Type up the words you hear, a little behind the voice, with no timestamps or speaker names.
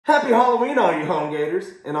Happy Halloween, all you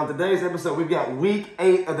HomeGators. And on today's episode, we've got week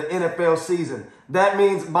 8 of the NFL season. That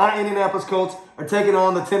means my Indianapolis Colts are taking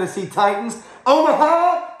on the Tennessee Titans.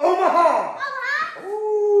 Omaha! Omaha!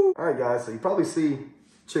 Ooh. All right, guys, so you probably see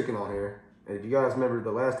chicken on here. And if you guys remember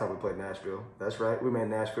the last time we played Nashville, that's right, we made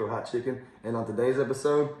Nashville hot chicken. And on today's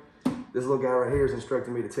episode, this little guy right here is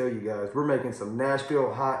instructing me to tell you guys, we're making some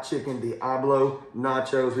Nashville hot chicken DIABLO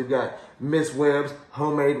nachos. We've got Miss Webb's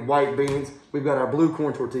homemade white beans. We've got our blue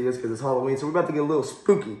corn tortillas because it's Halloween, so we're about to get a little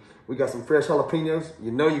spooky. We got some fresh jalapenos.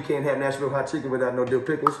 You know you can't have Nashville hot chicken without no dill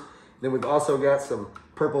pickles. Then we've also got some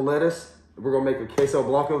purple lettuce. We're gonna make a queso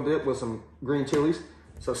blanco dip with some green chilies.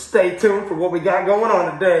 So stay tuned for what we got going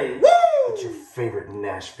on today. Woo! What's your favorite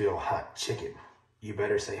Nashville hot chicken? You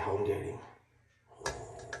better say HomeGating.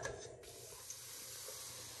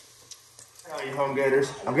 All right, you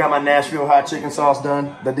HomeGators, I've got my Nashville hot chicken sauce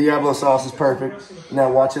done. The DIABLO sauce is perfect.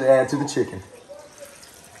 Now watch it add to the chicken.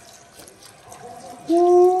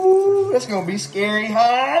 Ooh, that's gonna be scary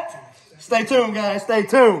hot. Stay tuned, guys, stay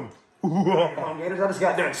tuned. HomeGators, I just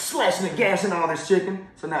got done slashing and gashing all this chicken,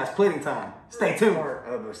 so now it's plating time. Stay tuned.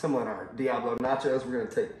 Similar to our DIABLO nachos, we're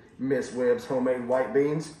gonna take Miss Webb's homemade white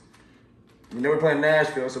beans. You know we're playing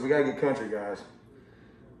Nashville, so we gotta get country, guys.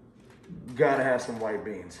 Gotta have some white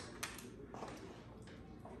beans.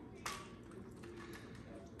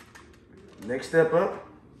 Next step up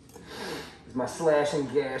is my slash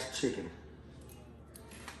and gash chicken.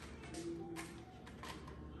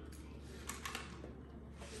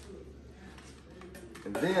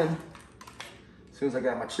 And then, as soon as I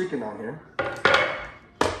got my chicken on here,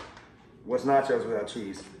 what's nachos without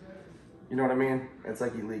cheese? You know what I mean? That's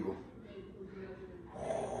like illegal.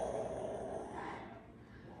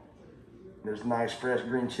 There's nice fresh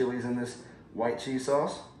green chilies in this white cheese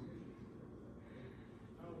sauce.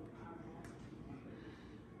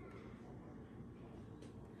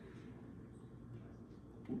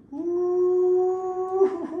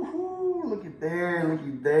 Ooh, look at there,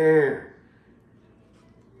 looky there.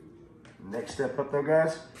 Next step up though,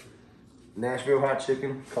 guys. Nashville hot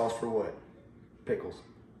chicken calls for what? Pickles.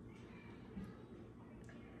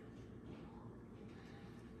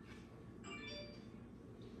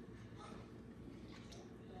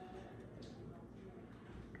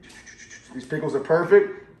 These pickles are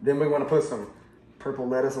perfect. Then we want to put some purple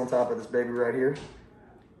lettuce on top of this baby right here.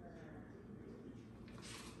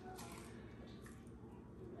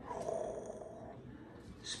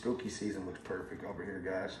 Spooky season looks perfect over here,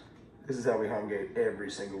 guys. This is how we HomeGate every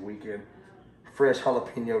single weekend. Fresh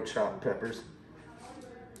jalapeno chopped peppers.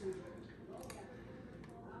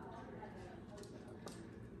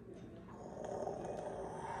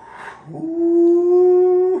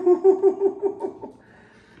 Ooh.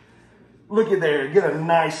 Look at there, get a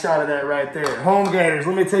nice shot of that right there. HomeGators,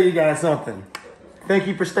 let me tell you guys something. Thank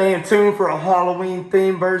you for staying tuned for a Halloween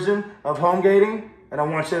themed version of HomeGating. And I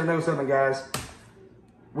want you to know something, guys.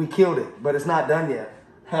 We killed it, but it's not done yet.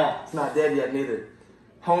 Ha, it's not dead yet neither.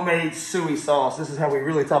 Homemade suey sauce. This is how we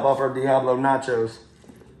really top off our DIABLO nachos.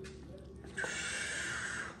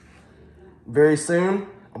 Very soon,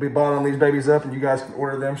 I'll be bottling these babies up and you guys can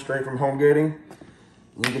order them straight from HomeGating.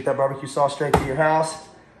 You can get that barbecue sauce straight to your house.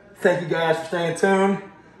 Thank you guys for staying tuned.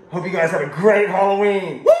 Hope you guys have a great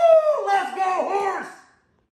Halloween.